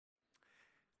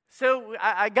So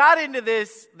I got into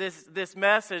this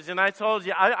message, and I told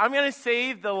you I'm going to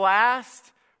save the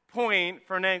last point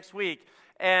for next week.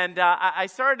 And I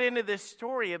started into this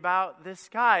story about this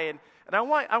guy, and I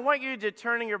want you to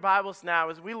turn in your Bibles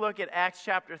now as we look at Acts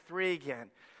chapter 3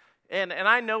 again. And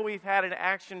I know we've had an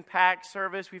action-packed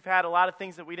service. We've had a lot of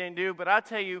things that we didn't do. But I'll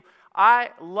tell you,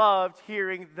 I loved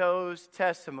hearing those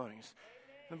testimonies.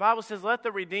 The Bible says, let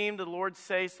the redeemed of the Lord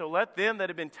say so. Let them that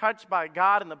have been touched by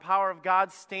God and the power of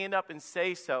God stand up and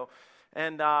say so.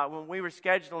 And when we were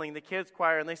scheduling the kids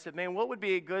choir, and they said, man, what would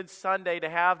be a good Sunday to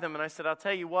have them? And I said, I'll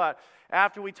tell you what,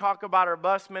 after we talk about our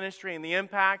bus ministry and the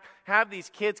impact, have these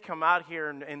kids come out here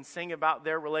and sing about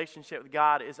their relationship with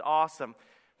God is awesome.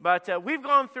 But we've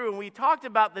gone through and we talked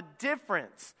about the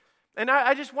difference. And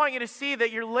I just want you to see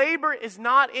that your labor is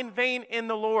not in vain in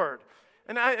the Lord.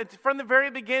 And from the very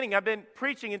beginning, I've been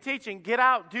preaching and teaching, get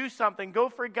out, do something, go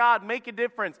for God, make a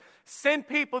difference. Send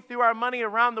people through our money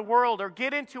around the world, or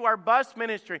get into our bus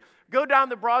ministry. Go down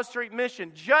the Broad Street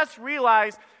Mission. Just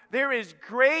realize there is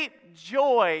great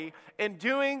joy in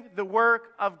doing the work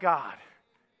of God.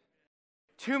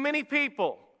 Too many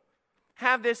people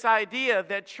have this idea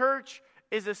that church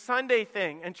is a Sunday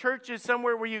thing, and church is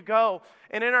somewhere where you go.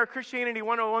 And in our Christianity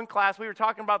 101 class, we were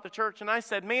talking about the church, and I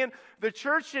said, man, the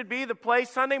church should be the place,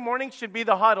 Sunday morning should be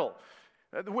the huddle.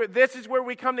 This is where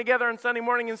we come together on Sunday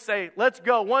morning and say, let's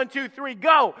go, 1, 2, 3,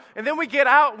 go. And then we get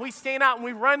out, and we stand out, and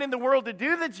we run in the world to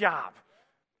do the job.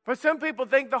 But some people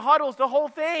think the huddle's the whole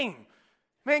thing.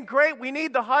 Man, great, we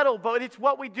need the huddle, but it's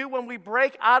what we do when we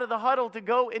break out of the huddle to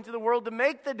go into the world to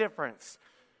make the difference.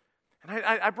 And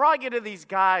I brought you to these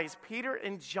guys, Peter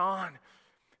and John.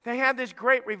 They had this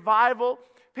great revival.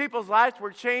 People's lives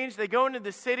were changed. They go into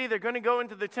the city. They're going to go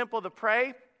into the temple to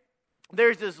pray.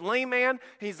 There's this lame man.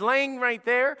 He's laying right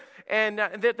there. And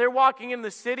they're walking in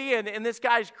the city, and this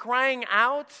guy's crying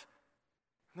out.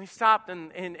 And they stopped,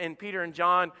 and Peter and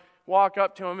John walk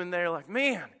up to him, and they're like,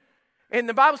 man. And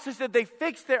the Bible says that they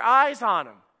fixed their eyes on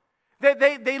him.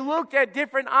 They looked at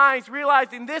different eyes,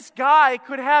 realizing this guy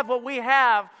could have what we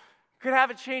have, could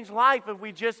have a changed life if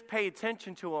we just pay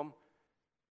attention to him.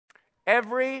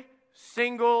 Every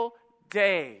single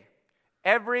day,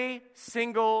 every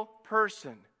single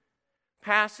person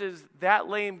passes that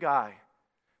lame guy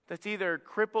that's either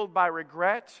crippled by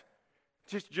regret.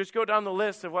 Just go down the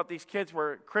list of what these kids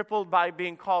were. Crippled by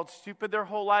being called stupid their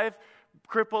whole life,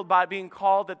 crippled by being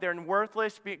called that they're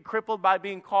worthless, crippled by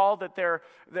being called that they're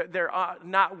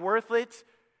not worth it.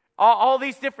 All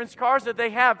these different scars that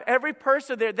they have, every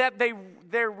person there, that they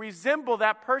resemble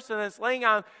that person that's laying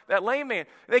on that lame man.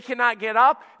 They cannot get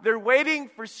up. They're waiting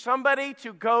for somebody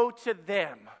to go to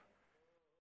them.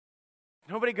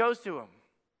 Nobody goes to them.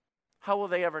 How will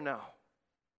they ever know?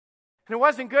 And it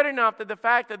wasn't good enough that the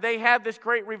fact that they had this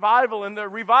great revival, and the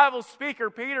revival speaker,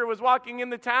 Peter, was walking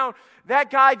in the town. That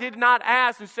guy did not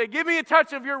ask and say, give me a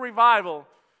touch of your revival.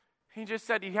 He just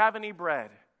said, do you have any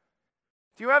bread?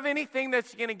 Do you have anything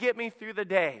that's going to get me through the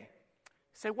day?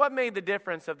 Say, what made the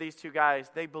difference of these two guys?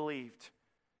 They believed.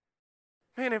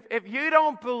 Man, if you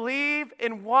don't believe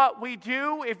in what we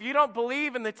do, if you don't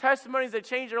believe in the testimonies that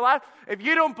change your life, if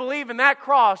you don't believe in that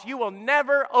cross, you will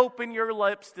never open your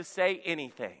lips to say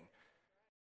anything.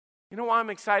 You know why I'm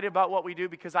excited about what we do?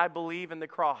 Because I believe in the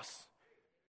cross.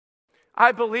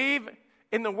 I believe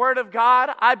in the Word of God.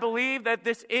 I believe that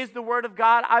this is the Word of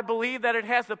God. I believe that it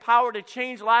has the power to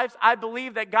change lives. I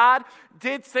believe that God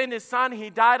did send His Son. He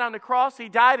died on the cross. He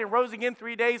died and rose again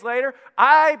 3 days later.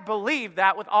 I believe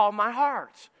that with all my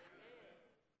heart.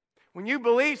 When you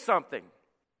believe something,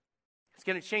 it's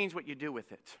going to change what you do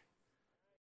with it.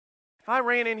 If I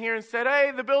ran in here and said,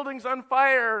 hey, the building's on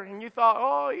fire, and you thought,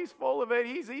 oh, he's full of it,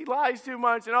 he lies too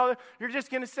much, and all that, you're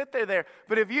just going to sit there.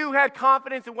 But if you had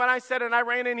confidence in what I said, and I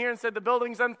ran in here and said, the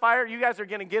building's on fire, you guys are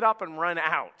going to get up and run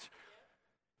out.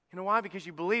 You know why? Because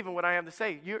you believe in what I have to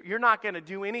say. You're not going to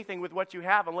do anything with what you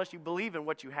have unless you believe in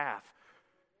what you have.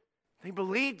 They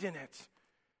believed in it.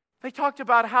 They talked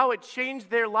about how it changed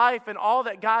their life and all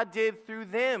that God did through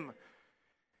them.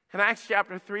 In Acts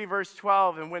chapter 3, verse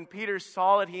 12, and when Peter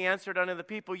saw it, he answered unto the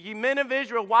people, ye men of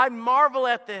Israel, why marvel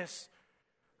at this?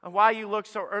 And why you look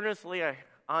so earnestly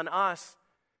on us,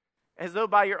 as though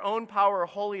by your own power or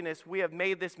holiness we have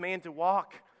made this man to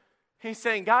walk? He's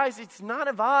saying, guys, it's none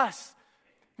of us.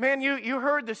 Man, you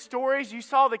heard the stories, you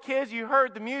saw the kids, you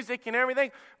heard the music and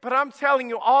everything, but I'm telling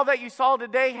you, all that you saw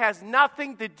today has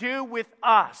nothing to do with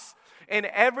us and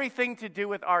everything to do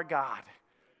with our God.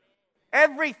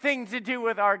 Everything to do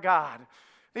with our God.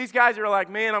 These guys are like,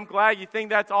 man, I'm glad you think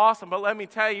that's awesome, but let me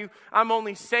tell you, I'm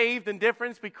only saved and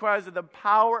different because of the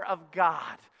power of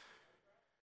God.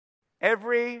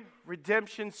 Every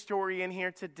redemption story in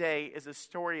here today is a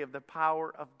story of the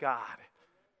power of God,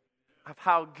 of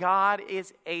how God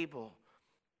is able.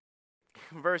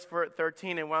 Verse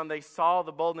 13, and when they saw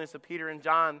the boldness of Peter and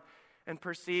John and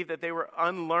perceived that they were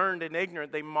unlearned and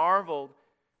ignorant, they marveled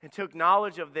and took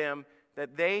knowledge of them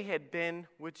that they had been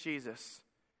with Jesus.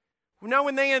 Now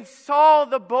when they saw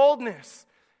the boldness,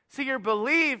 see, your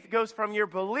belief goes from your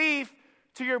belief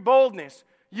to your boldness.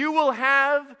 You will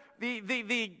have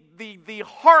the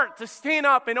heart to stand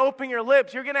up and open your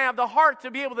lips. You're going to have the heart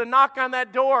to be able to knock on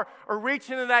that door or reach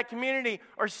into that community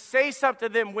or say something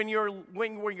to them when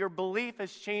your belief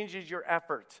has changes your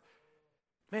effort.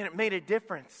 Man, it made a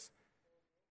difference.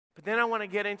 But then I want to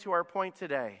get into our point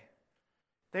today.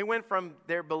 They went from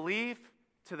their belief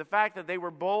to the fact that they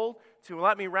were bold to,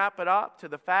 let me wrap it up, to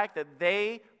the fact that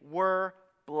they were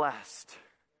blessed.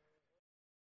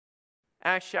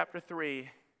 Acts chapter 3,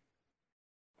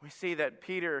 we see that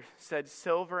Peter said,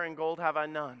 silver and gold have I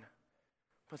none,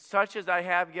 but such as I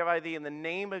have give I thee. In the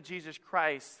name of Jesus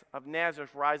Christ of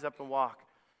Nazareth, rise up and walk.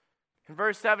 In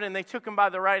verse 7, and they took him by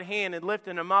the right hand and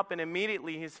lifted him up, and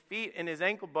immediately his feet and his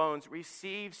ankle bones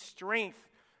received strength.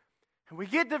 And we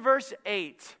get to verse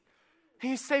 8.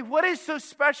 And you say, what is so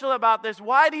special about this?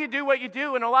 Why do you do what you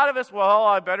do? And a lot of us, well,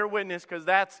 I better witness because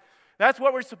that's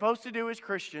what we're supposed to do as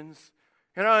Christians.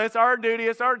 You know, it's our duty,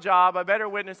 it's our job. I better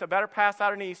witness, I better pass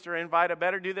out an Easter invite, I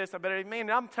better do this, man,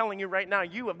 I'm telling you right now,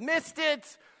 you have missed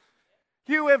it.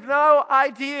 You have no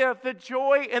idea the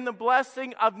joy and the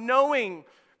blessing of knowing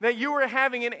that you are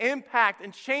having an impact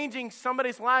and changing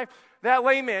somebody's life. That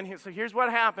layman, so here's what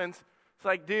happens. It's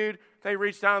like, dude, they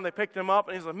reached down, they picked him up,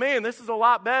 and he's like, man, this is a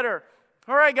lot better.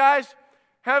 All right, guys,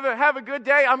 have a good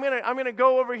day. I'm gonna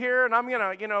go over here and I'm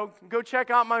gonna, go check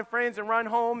out my friends and run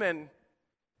home. And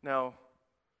no.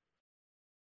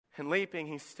 And leaping,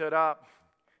 he stood up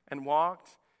and walked,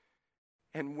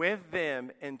 and with them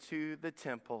into the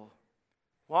temple,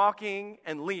 walking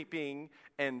and leaping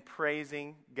and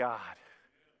praising God.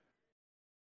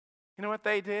 You know what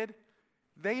they did?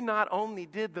 They not only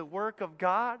did the work of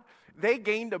God, they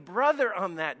gained a brother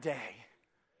on that day.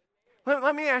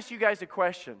 Let me ask you guys a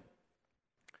question.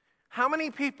 How many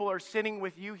people are sitting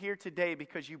with you here today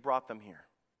because you brought them here?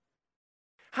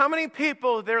 How many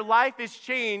people, their life is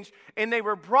changed and they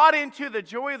were brought into the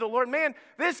joy of the Lord? Man,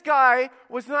 this guy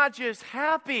was not just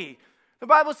happy. The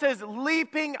Bible says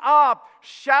leaping up,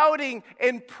 shouting,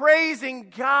 and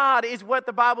praising God is what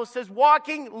the Bible says.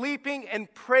 Walking, leaping,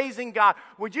 and praising God.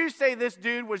 Would you say this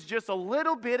dude was just a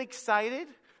little bit excited?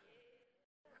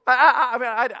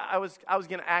 I was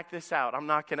going to act this out. I'm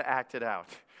not going to act it out.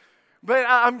 But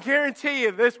I'm guarantee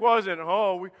you this wasn't,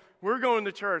 we're going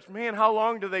to church. Man, how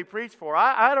long do they preach for?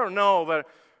 I don't know, but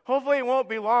hopefully it won't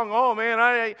be long. Oh,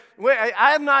 man,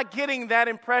 I'm not getting that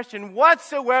impression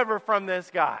whatsoever from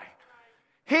this guy.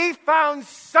 He found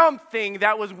something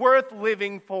that was worth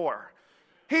living for.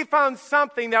 He found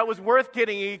something that was worth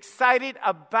getting excited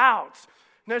about.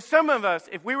 Now, some of us,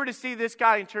 if we were to see this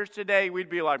guy in church today, we'd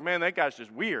be like, man, that guy's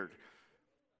just weird.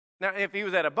 Now, if he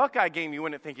was at a Buckeye game, you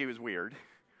wouldn't think he was weird.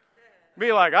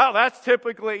 Be like, that's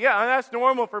typically, that's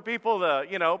normal for people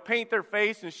to, paint their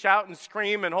face and shout and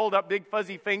scream and hold up big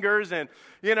fuzzy fingers. And,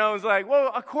 it's like,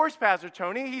 well, of course, Pastor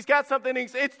Tony, he's got something,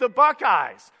 it's the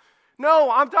Buckeyes. No,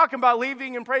 I'm talking about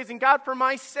leaving and praising God for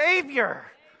my Savior.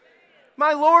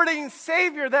 My Lord and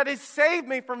Savior that has saved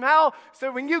me from hell.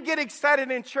 So when you get excited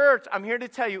in church, I'm here to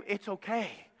tell you, it's okay.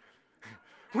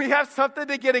 We have something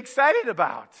to get excited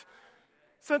about.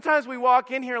 Sometimes we walk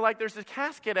in here like there's a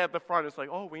casket at the front. It's like,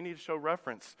 we need to show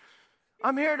reference.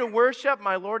 I'm here to worship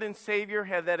my Lord and Savior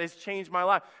that has changed my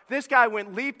life. This guy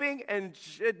went leaping and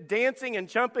dancing and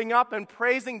jumping up and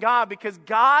praising God because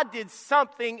God did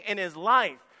something in his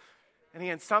life. And he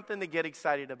had something to get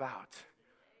excited about.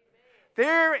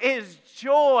 There is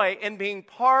joy in being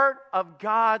part of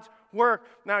God's work.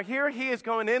 Now here he is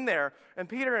going in there, and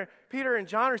Peter and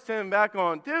John are standing back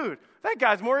going, dude, that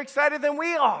guy's more excited than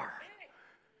we are.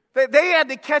 They had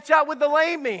to catch up with the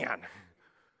lame man.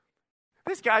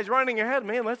 This guy's running ahead.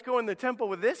 Man, let's go in the temple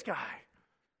with this guy.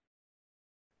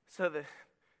 So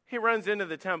he runs into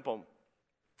the temple.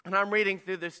 And I'm reading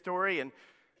through this story and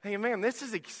thinking, man, this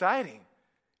is exciting.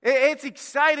 It's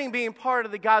exciting being part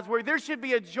of the God's Word. There should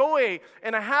be a joy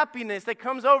and a happiness that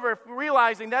comes over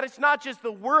realizing that it's not just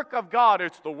the work of God,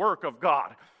 it's the work of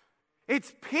God.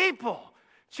 It's people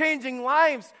changing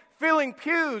lives, filling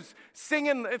pews,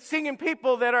 singing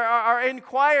people that are in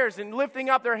choirs and lifting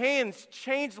up their hands,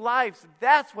 change lives.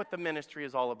 That's what the ministry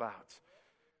is all about.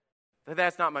 But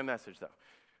that's not my message, though.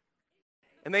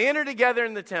 And they enter together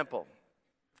in the temple.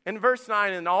 In verse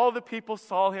 9, and all the people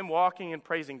saw him walking and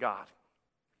praising God.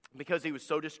 because he was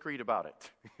so discreet about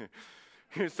it.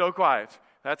 He was so quiet.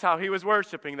 That's how he was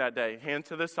worshiping that day. Hand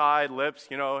to the side, lips,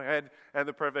 head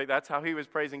the perfect. That's how he was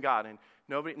praising God. And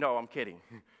no, I'm kidding.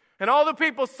 And all the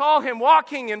people saw him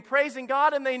walking and praising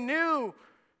God, and they knew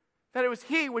that it was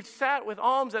he which sat with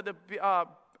alms at the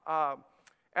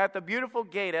beautiful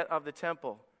gate of the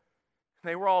temple. And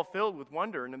they were all filled with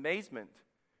wonder and amazement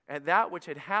at that which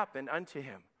had happened unto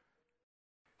him.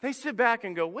 They sit back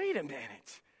and go, wait a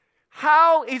minute.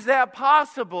 How is that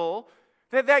possible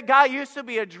that guy used to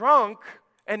be a drunk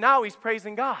and now he's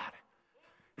praising God?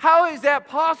 How is that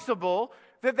possible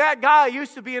that guy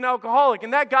used to be an alcoholic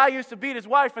and that guy used to beat his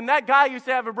wife and that guy used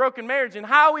to have a broken marriage? And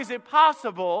how is it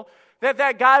possible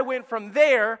that guy went from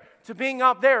there to being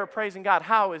up there praising God?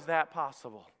 How is that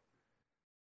possible?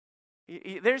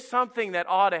 There's something that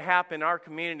ought to happen in our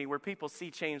community where people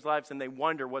see changed lives and they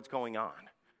wonder what's going on.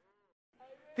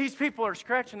 These people are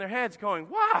scratching their heads going,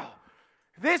 wow,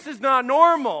 this is not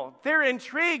normal. They're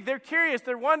intrigued, they're curious,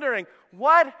 they're wondering,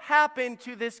 what happened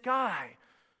to this guy?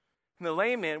 And the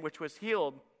lame man, which was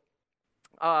healed,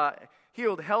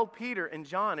 held Peter and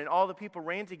John, and all the people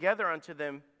ran together unto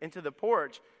them into the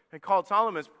porch, and called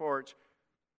Solomon's porch,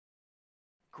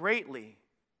 greatly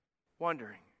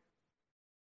wondering.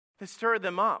 This stirred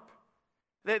them up.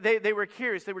 They were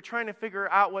curious. They were trying to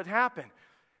figure out what happened.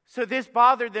 So this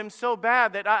bothered them so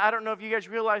bad that I don't know if you guys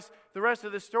realize the rest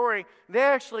of the story. They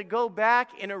actually go back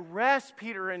and arrest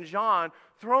Peter and John,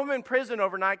 throw them in prison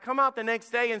overnight, come out the next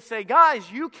day and say, guys,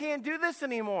 you can't do this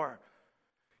anymore.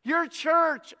 Your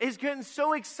church is getting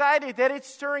so excited that it's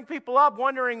stirring people up,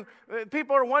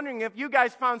 people are wondering if you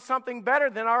guys found something better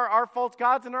than our false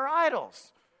gods and our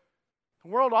idols. The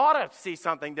world ought to see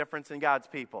something different in God's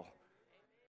people.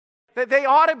 That they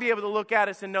ought to be able to look at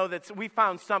us and know that we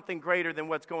found something greater than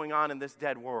what's going on in this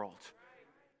dead world.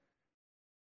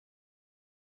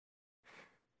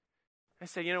 I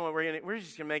said, you know what, we're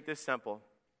just going to make this simple.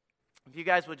 If you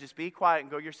guys would just be quiet and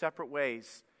go your separate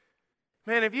ways.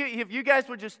 Man, if you guys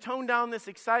would just tone down this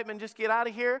excitement, just get out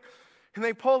of here. And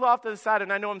they pulled off to the side,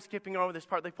 and I know I'm skipping over this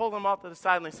part. They pulled them off to the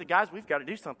side, and they said, guys, we've got to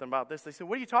do something about this. They said,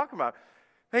 what are you talking about?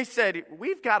 They said,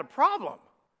 we've got a problem.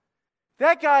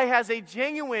 That guy has a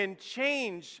genuine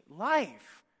changed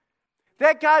life.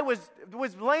 That guy was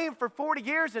lame for 40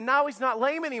 years, and now he's not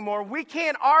lame anymore. We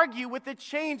can't argue with the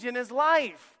change in his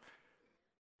life.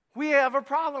 We have a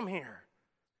problem here.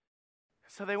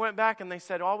 So they went back and they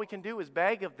said, all we can do is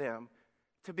beg of them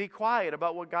to be quiet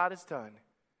about what God has done.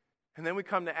 And then we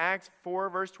come to Acts 4,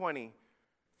 verse 20.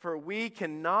 For we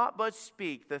cannot but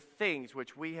speak the things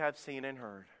which we have seen and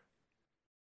heard.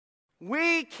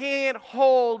 We can't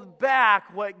hold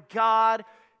back what God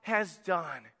has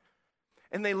done.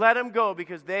 And they let him go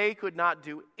because they could not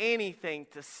do anything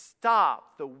to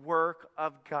stop the work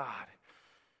of God.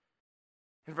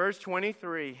 In verse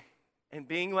 23, and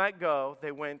being let go,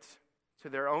 they went to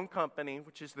their own company,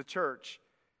 which is the church.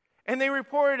 And they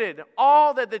reported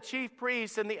all that the chief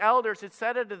priests and the elders had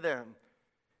said unto them.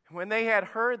 And when they had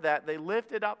heard that, they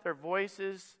lifted up their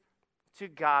voices to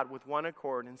God with one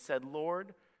accord and said,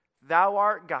 Lord, Thou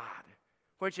art God,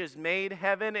 which has made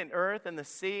heaven and earth and the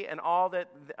sea and all that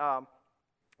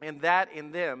and that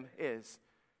in them is.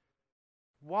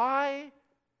 Why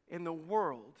in the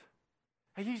world?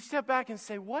 And you step back and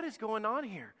say, what is going on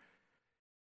here?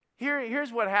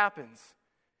 Here's what happens.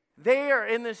 They are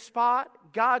in this spot.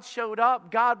 God showed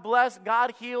up. God blessed.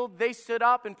 God healed. They stood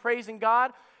up and praising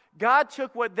God. God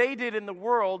took what they did in the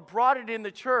world, brought it in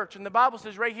the church. And the Bible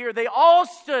says right here, they all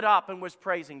stood up and was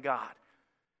praising God.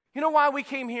 You know why we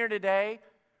came here today?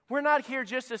 We're not here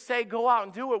just to say, go out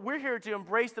and do it. We're here to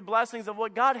embrace the blessings of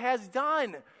what God has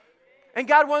done. And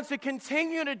God wants to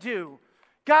continue to do.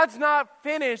 God's not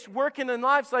finished working in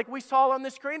lives like we saw on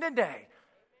the screen today.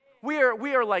 We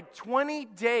are like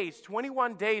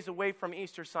 21 days away from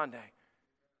Easter Sunday.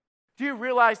 Do you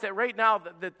realize that right now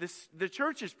the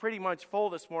church is pretty much full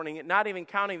this morning, not even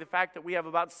counting the fact that we have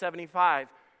about 75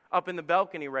 up in the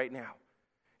balcony right now?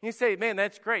 You say, man,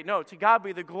 that's great. No, to God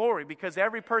be the glory, because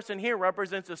every person here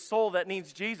represents a soul that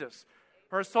needs Jesus,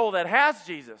 or a soul that has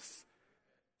Jesus.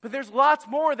 But there's lots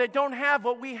more that don't have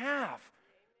what we have.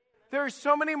 There are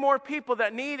so many more people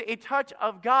that need a touch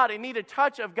of God and need a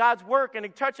touch of God's work and a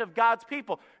touch of God's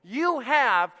people. You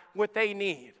have what they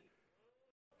need.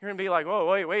 You're going to be like, whoa,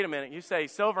 wait a minute. You say,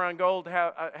 silver and gold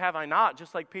have I not,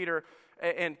 just like Peter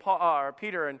and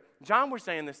John were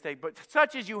saying this day. But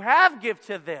such as you have, give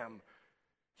to them.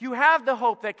 You have the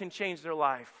hope that can change their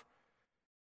life.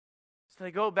 So they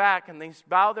go back and they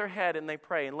bow their head and they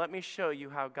pray. And let me show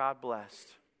you how God blessed.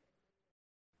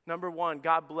 Number one,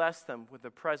 God blessed them with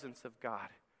the presence of God.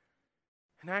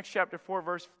 In Acts chapter 4,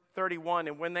 verse 31,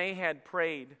 and when they had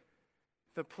prayed,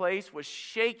 the place was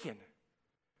shaken,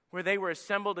 where they were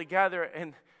assembled together,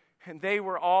 and they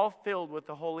were all filled with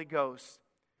the Holy Ghost.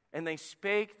 And they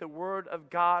spake the word of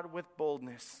God with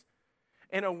boldness.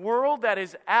 In a world that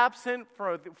is absent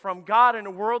from God, in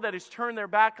a world that has turned their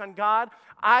back on God,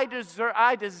 I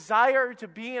desire to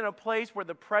be in a place where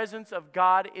the presence of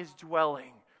God is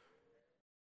dwelling.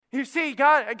 You see,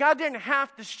 God didn't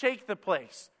have to shake the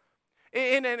place.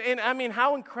 And I mean,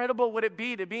 how incredible would it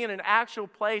be to be in an actual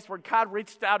place where God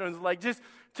reached out and was like, just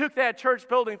took that church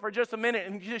building for just a minute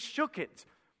and just shook it.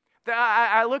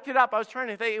 I looked it up. I was trying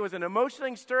to think. It was an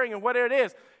emotionally stirring, and what it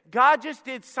is, God just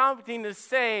did something to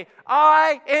say,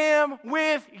 I am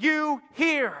with you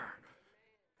here.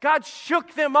 God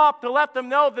shook them up to let them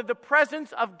know that the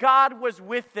presence of God was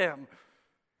with them.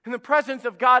 And the presence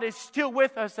of God is still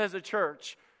with us as a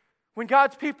church. When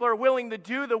God's people are willing to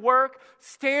do the work,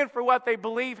 stand for what they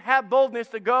believe, have boldness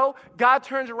to go, God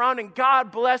turns around and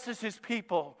God blesses His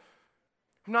people.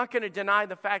 I'm not going to deny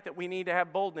the fact that we need to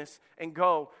have boldness and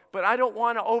go, but I don't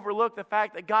want to overlook the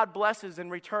fact that God blesses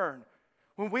in return.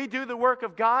 When we do the work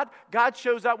of God, God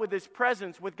shows up with His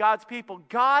presence with God's people.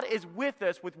 God is with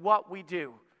us with what we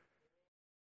do.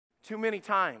 Too many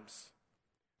times,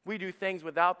 we do things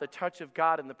without the touch of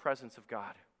God and the presence of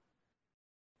God.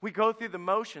 We go through the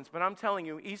motions, but I'm telling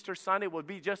you, Easter Sunday will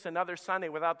be just another Sunday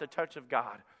without the touch of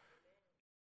God.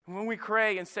 When we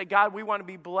pray and say, God, we want to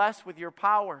be blessed with your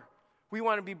power. We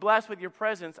want to be blessed with your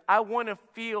presence. I want to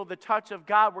feel the touch of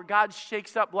God where God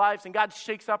shakes up lives and God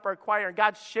shakes up our choir and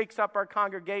God shakes up our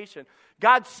congregation.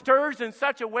 God stirs in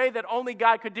such a way that only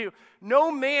God could do.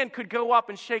 No man could go up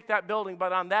and shake that building,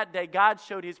 but on that day, God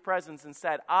showed His presence and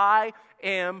said, I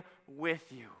am with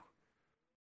you.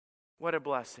 What a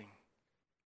blessing.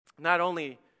 Not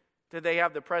only did they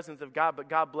have the presence of God, but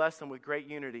God blessed them with great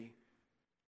unity.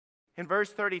 In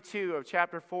verse 32 of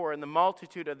chapter 4, and the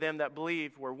multitude of them that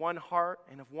believed were one heart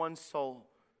and of one soul.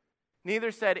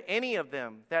 Neither said any of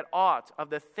them that aught of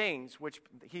the things which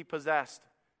he possessed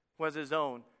was his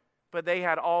own, but they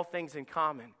had all things in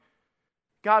common.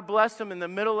 God blessed them in the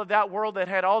middle of that world that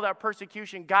had all that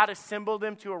persecution. God assembled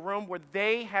them to a room where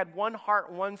they had one heart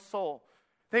and one soul.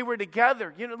 They were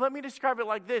together. Let me describe it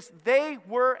like this. They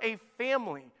were a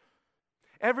family.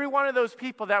 Every one of those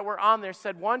people that were on there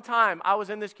said, one time I was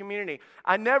in this community.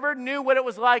 I never knew what it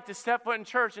was like to step foot in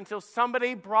church until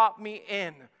somebody brought me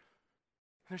in.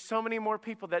 There's so many more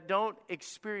people that don't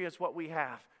experience what we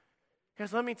have.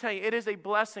 Because let me tell you, it is a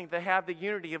blessing to have the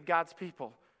unity of God's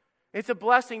people. It's a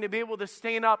blessing to be able to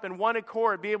stand up in one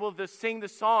accord, be able to sing the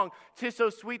song, "'Tis so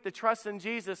sweet to trust in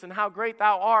Jesus and how great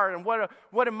thou art," and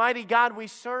what a mighty God we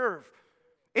serve.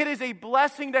 It is a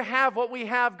blessing to have what we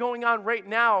have going on right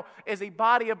now as a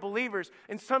body of believers.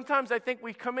 And sometimes I think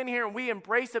we come in here and we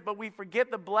embrace it, but we forget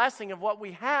the blessing of what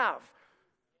we have.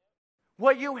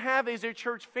 What you have is a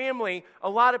church family. A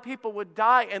lot of people would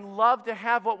die and love to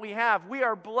have what we have. We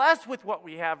are blessed with what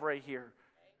we have right here.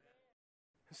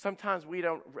 Sometimes we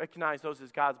don't recognize those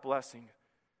as God's blessing.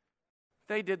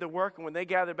 They did the work, and when they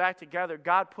gathered back together,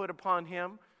 God put upon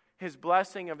him His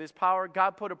blessing of His power.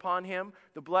 God put upon him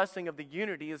the blessing of the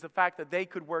unity, is the fact that they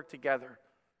could work together.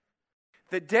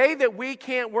 The day that we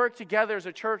can't work together as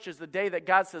a church is the day that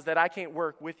God says that I can't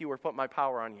work with you or put my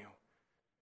power on you.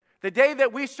 The day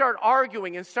that we start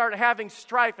arguing and start having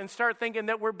strife and start thinking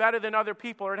that we're better than other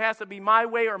people, or it has to be my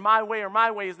way or my way or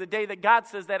my way, is the day that God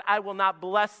says that I will not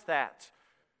bless that.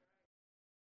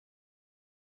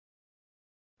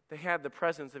 They had the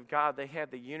presence of God. They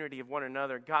had the unity of one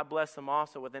another. God blessed them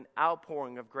also with an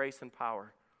outpouring of grace and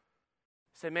power.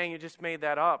 Say, man, you just made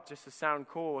that up just to sound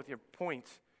cool with your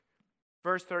points.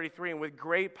 Verse 33, and with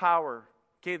great power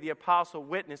gave the apostle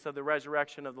witness of the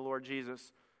resurrection of the Lord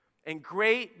Jesus. And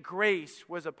great grace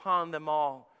was upon them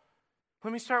all.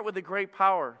 Let me start with the great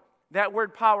power. That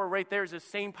word power right there is the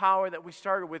same power that we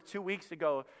started with 2 weeks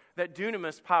ago. That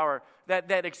dunamis power,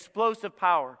 that explosive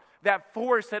power. That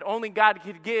force that only God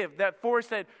could give, that force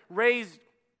that raised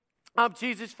up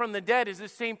Jesus from the dead is the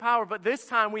same power. But this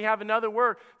time we have another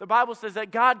word. The Bible says that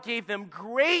God gave them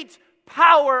great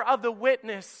power of the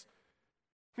witness.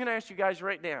 I'm going to ask you guys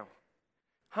right now,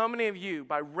 how many of you,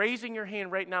 by raising your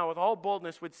hand right now with all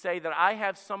boldness, would say that I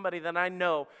have somebody that I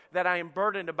know that I am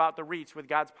burdened about to reach with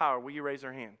God's power? Will you raise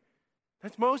your hand?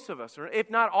 That's most of us, or if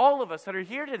not all of us that are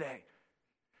here today.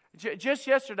 Just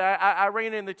yesterday, I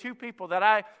ran into two people that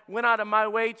I went out of my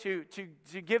way to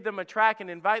give them a tract and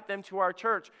invite them to our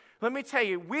church. Let me tell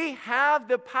you, we have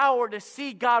the power to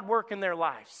see God work in their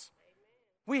lives.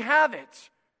 We have it.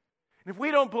 And if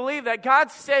we don't believe that, God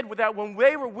said that when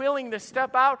they were willing to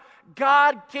step out,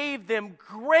 God gave them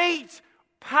great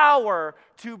power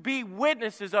to be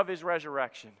witnesses of His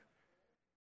resurrection.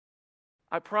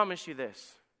 I promise you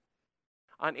this.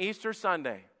 On Easter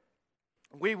Sunday,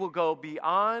 we will go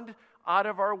beyond, out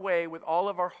of our way with all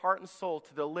of our heart and soul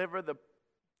to deliver the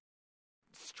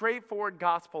straightforward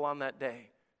gospel on that day.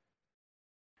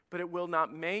 But it will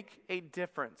not make a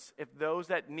difference if those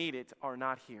that need it are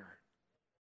not here.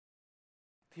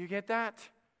 Do you get that?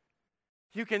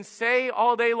 You can say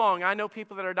all day long, I know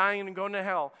people that are dying and going to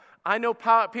hell. I know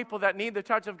people that need the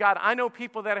touch of God. I know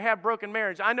people that have broken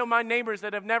marriage. I know my neighbors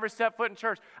that have never set foot in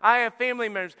church. I have family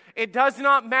members. It does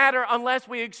not matter unless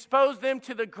we expose them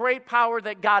to the great power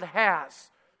that God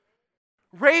has.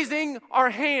 Raising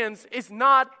our hands is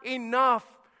not enough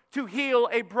to heal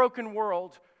a broken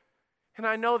world. And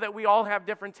I know that we all have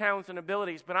different talents and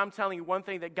abilities, but I'm telling you one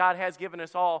thing that God has given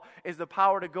us all is the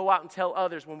power to go out and tell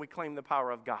others when we claim the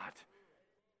power of God.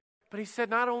 But He said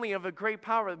not only of a great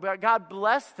power, but God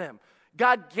blessed them.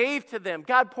 God gave to them.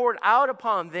 God poured out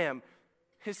upon them.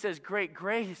 It says great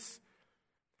grace.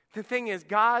 The thing is,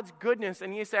 God's goodness,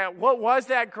 and you say, what was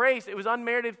that grace? It was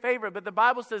unmerited favor, but the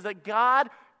Bible says that God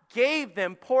gave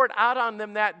them, poured out on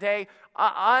them that day,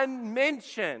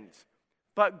 unmentioned,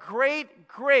 but great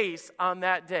grace on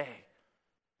that day.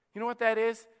 You know what that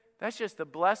is? That's just the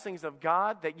blessings of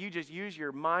God that you just use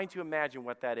your mind to imagine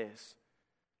what that is.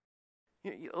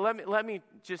 Let me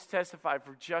just testify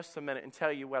for just a minute and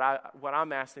tell you what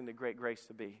I'm asking the great grace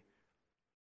to be.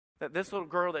 That this little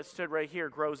girl that stood right here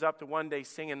grows up to one day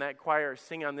sing in that choir, or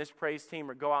sing on this praise team,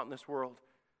 or go out in this world.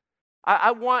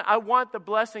 I want the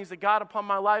blessings of God upon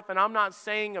my life, and I'm not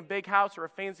saying a big house or a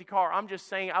fancy car. I'm just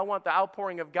saying I want the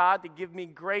outpouring of God to give me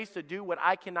grace to do what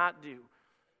I cannot do.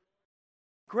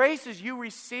 Grace is you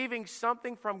receiving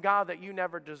something from God that you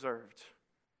never deserved.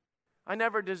 I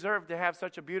never deserved to have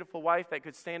such a beautiful wife that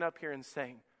could stand up here and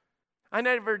sing. I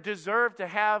never deserved to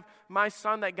have my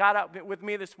son that got up with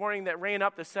me this morning that ran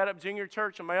up to set up junior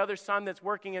church, and my other son that's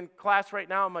working in class right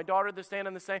now, and my daughter that's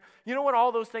standing the same. You know what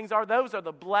all those things are? Those are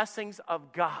the blessings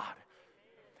of God.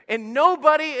 And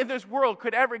nobody in this world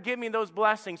could ever give me those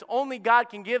blessings. Only God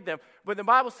can give them. But the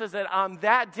Bible says that on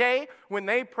that day, when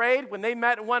they prayed, when they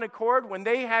met in one accord, when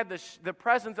they had the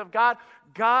presence of God,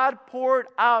 God poured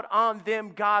out on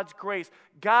them God's grace.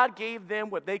 God gave them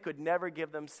what they could never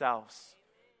give themselves.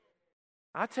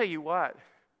 I'll tell you what,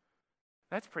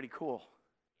 that's pretty cool.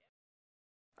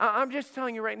 I'm just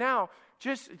telling you right now,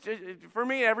 just for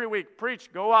me every week,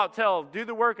 preach, go out, tell, do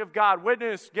the work of God,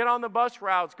 witness, get on the bus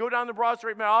routes, go down the Broad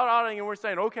Street, and we're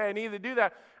saying, okay, I need to do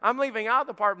that. I'm leaving out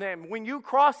the part, man. When you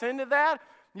cross into that,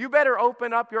 you better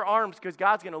open up your arms because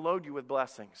God's going to load you with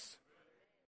blessings.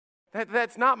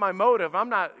 That's not my motive. I'm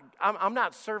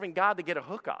not serving God to get a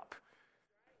hookup.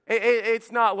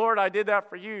 It's not, Lord, I did that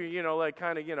for you,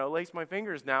 lace my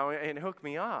fingers now and hook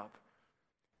me up.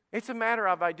 It's a matter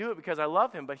of I do it because I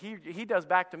love Him, but He does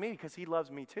back to me because He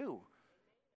loves me too.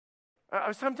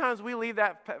 Sometimes we leave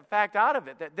that fact out of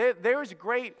it, that there's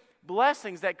great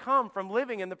blessings that come from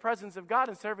living in the presence of God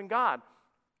and serving God.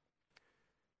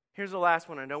 Here's the last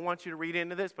one. I don't want you to read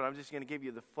into this, but I'm just going to give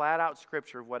you the flat-out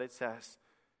scripture of what it says.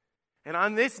 And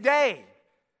on this day,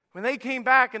 when they came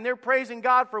back and they're praising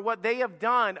God for what they have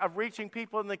done of reaching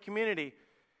people in the community.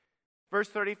 Verse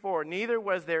 34, neither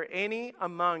was there any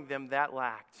among them that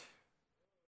lacked.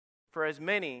 For as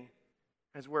many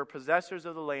as were possessors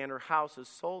of the land or houses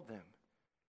sold them,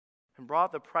 and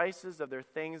brought the prices of their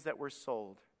things that were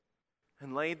sold,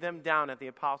 and laid them down at the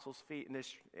apostles' feet,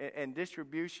 and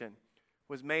distribution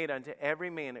was made unto every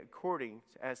man according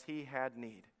as he had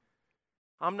need.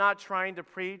 I'm not trying to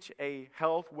preach a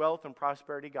health, wealth, and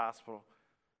prosperity gospel.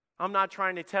 I'm not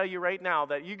trying to tell you right now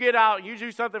that you get out, you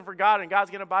do something for God, and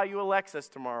God's going to buy you a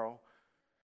Lexus tomorrow.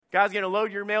 God's going to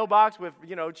load your mailbox with,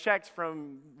 checks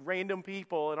from random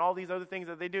people and all these other things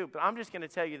that they do. But I'm just going to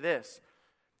tell you this.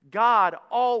 God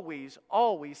always,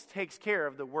 always takes care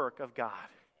of the work of God.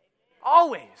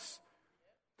 Always.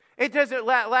 It doesn't.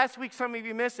 Last week, some of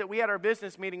you missed it. We had our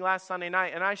business meeting last Sunday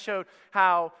night, and I showed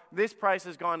how this price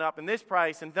has gone up, and this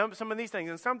price, and some of these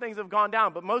things, and some things have gone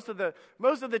down. But most of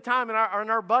the time in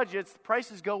our budgets,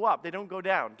 prices go up; they don't go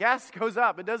down. Gas goes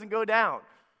up; it doesn't go down.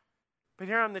 But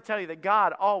here I'm to tell you that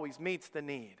God always meets the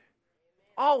need.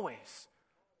 Always.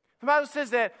 The Bible says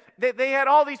that they had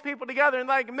all these people together,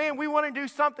 and man, we want to do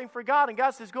something for God, and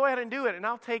God says, "Go ahead and do it, and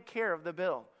I'll take care of the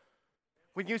bill."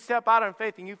 When you step out on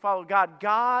faith and you follow God,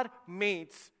 God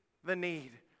meets the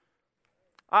need.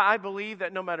 I believe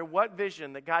that no matter what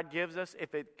vision that God gives us,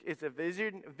 if it's a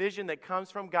vision that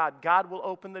comes from God, God will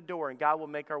open the door and God will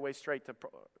make our way straight to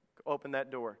open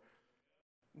that door.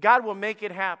 God will make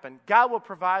it happen. God will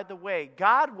provide the way.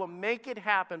 God will make it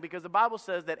happen because the Bible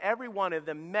says that every one of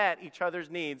them met each other's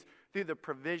needs through the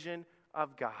provision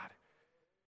of God.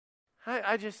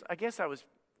 I guess I was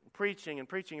preaching,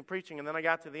 and then I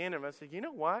got to the end of it. I said, you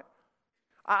know what?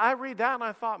 I read that and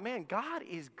I thought, man, God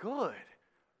is good.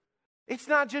 It's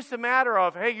not just a matter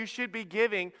of, hey, you should be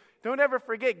giving. Don't ever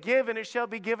forget, give and it shall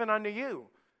be given unto you.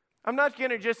 I'm not going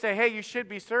to just say, hey, you should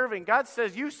be serving. God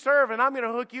says, you serve and I'm going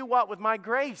to hook you up with my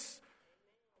grace.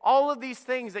 All of these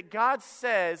things that God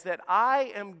says that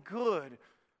I am good.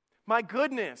 My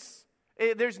goodness.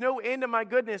 There's no end to my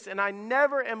goodness, and I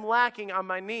never am lacking on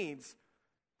my needs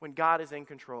when God is in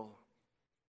control.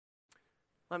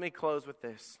 Let me close with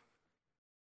this.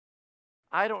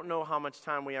 I don't know how much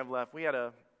time we have left. We had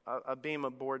a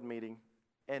BEMA board meeting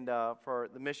and for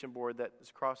the mission board that is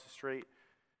across the street.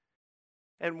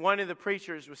 And one of the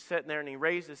preachers was sitting there and he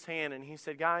raised his hand and he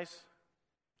said, guys,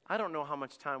 I don't know how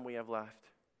much time we have left.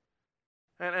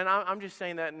 And I'm just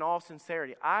saying that in all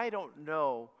sincerity. I don't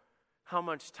know how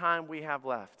much time we have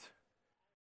left.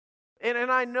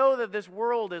 And I know that this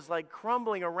world is like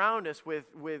crumbling around us with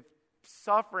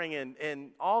suffering and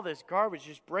all this garbage.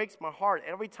 Just breaks my heart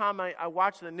every time I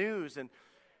watch the news and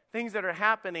things that are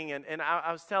happening. And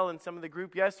I was telling some of the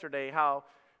group yesterday how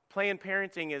Planned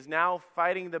Parenting is now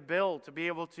fighting the bill to be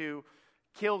able to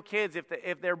kill kids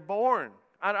if they're born.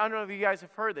 I don't know if you guys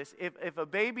have heard this. If a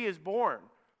baby is born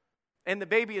and the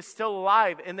baby is still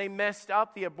alive and they messed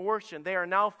up the abortion, they are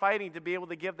now fighting to be able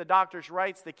to give the doctors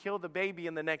rights to kill the baby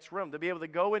in the next room, to be able to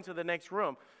go into the next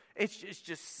room. It's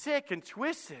just sick and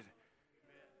twisted.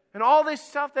 And all this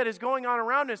stuff that is going on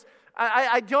around us,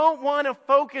 I don't want to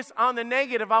focus on the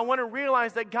negative. I want to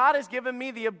realize that God has given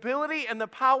me the ability and the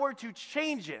power to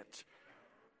change it.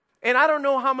 And I don't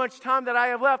know how much time that I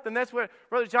have left. And that's what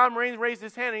Brother John Marine raised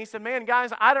his hand and he said, man,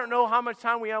 guys, I don't know how much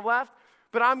time we have left,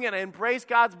 but I'm going to embrace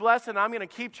God's blessing. I'm going to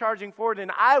keep charging forward.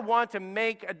 And I want to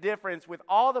make a difference with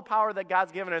all the power that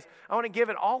God's given us. I want to give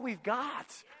it all we've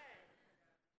got.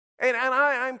 And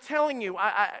I'm telling you,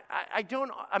 I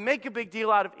make a big deal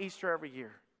out of Easter every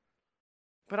year.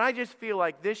 But I just feel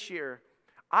like this year,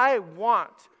 I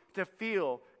want to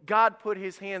feel God put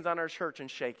his hands on our church and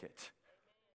shake it.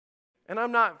 And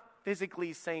I'm not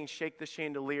physically saying shake the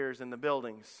chandeliers in the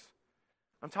buildings.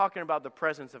 I'm talking about the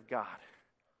presence of God.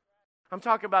 I'm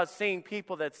talking about seeing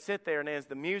people that sit there and as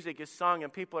the music is sung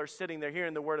and people are sitting there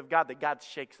hearing the word of God, that God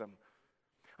shakes them.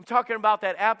 I'm talking about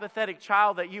that apathetic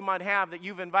child that you might have that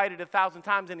you've invited 1,000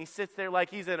 times and he sits there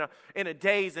like he's in a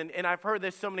daze. And I've heard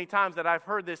this so many times that I've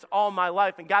heard this all my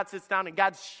life. And God sits down and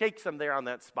God shakes them there on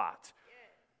that spot.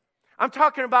 I'm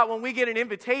talking about when we get an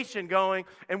invitation going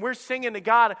and we're singing to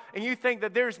God and you think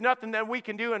that there's nothing that we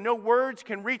can do and no words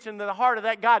can reach into the heart of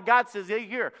that God. God says, hey,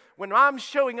 here, when I'm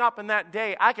showing up in that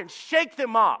day, I can shake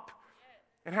them up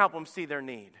and help them see their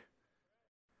need.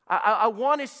 I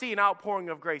want to see an outpouring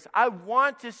of grace. I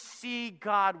want to see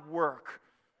God work.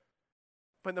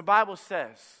 But the Bible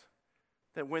says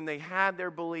that when they had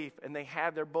their belief and they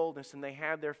had their boldness and they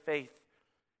had their faith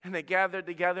and they gathered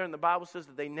together, and the Bible says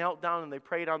that they knelt down and they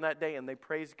prayed on that day and they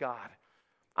praised God.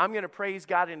 I'm going to praise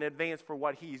God in advance for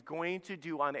what he's going to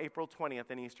do on April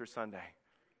 20th and Easter Sunday.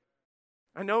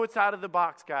 I know it's out of the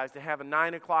box, guys, to have a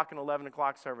 9 o'clock and 11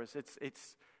 o'clock service.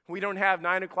 We don't have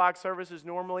 9 o'clock services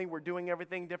normally. We're doing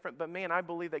everything different. But man, I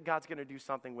believe that God's going to do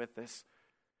something with this.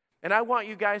 And I want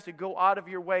you guys to go out of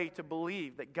your way to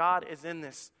believe that God is in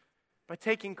this by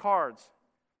taking cards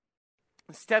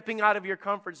and stepping out of your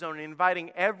comfort zone and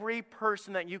inviting every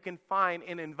person that you can find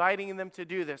and inviting them to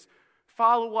do this.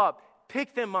 Follow up.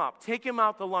 Pick them up. Take them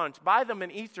out to lunch. Buy them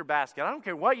an Easter basket. I don't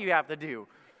care what you have to do.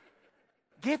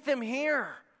 Get them here.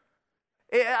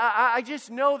 I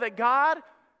just know that God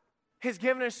has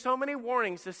given us so many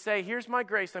warnings to say, here's my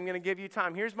grace, I'm going to give you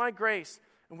time. Here's my grace.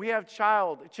 And we have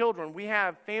children, we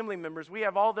have family members, we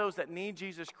have all those that need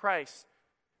Jesus Christ.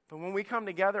 But when we come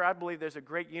together, I believe there's a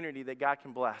great unity that God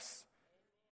can bless.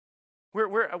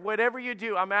 Whatever you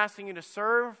do, I'm asking you to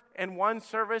serve in one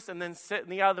service and then sit in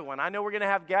the other one. I know we're going to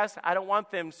have guests. I don't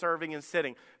want them serving and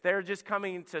sitting. They're just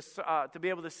coming to be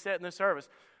able to sit in the service.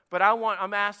 But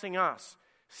I'm asking us,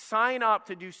 sign up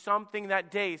to do something that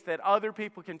day so that other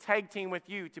people can tag team with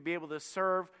you to be able to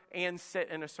serve and sit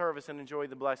in a service and enjoy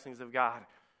the blessings of God.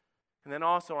 And then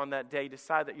also on that day,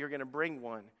 decide that you're going to bring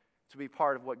one to be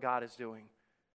part of what God is doing.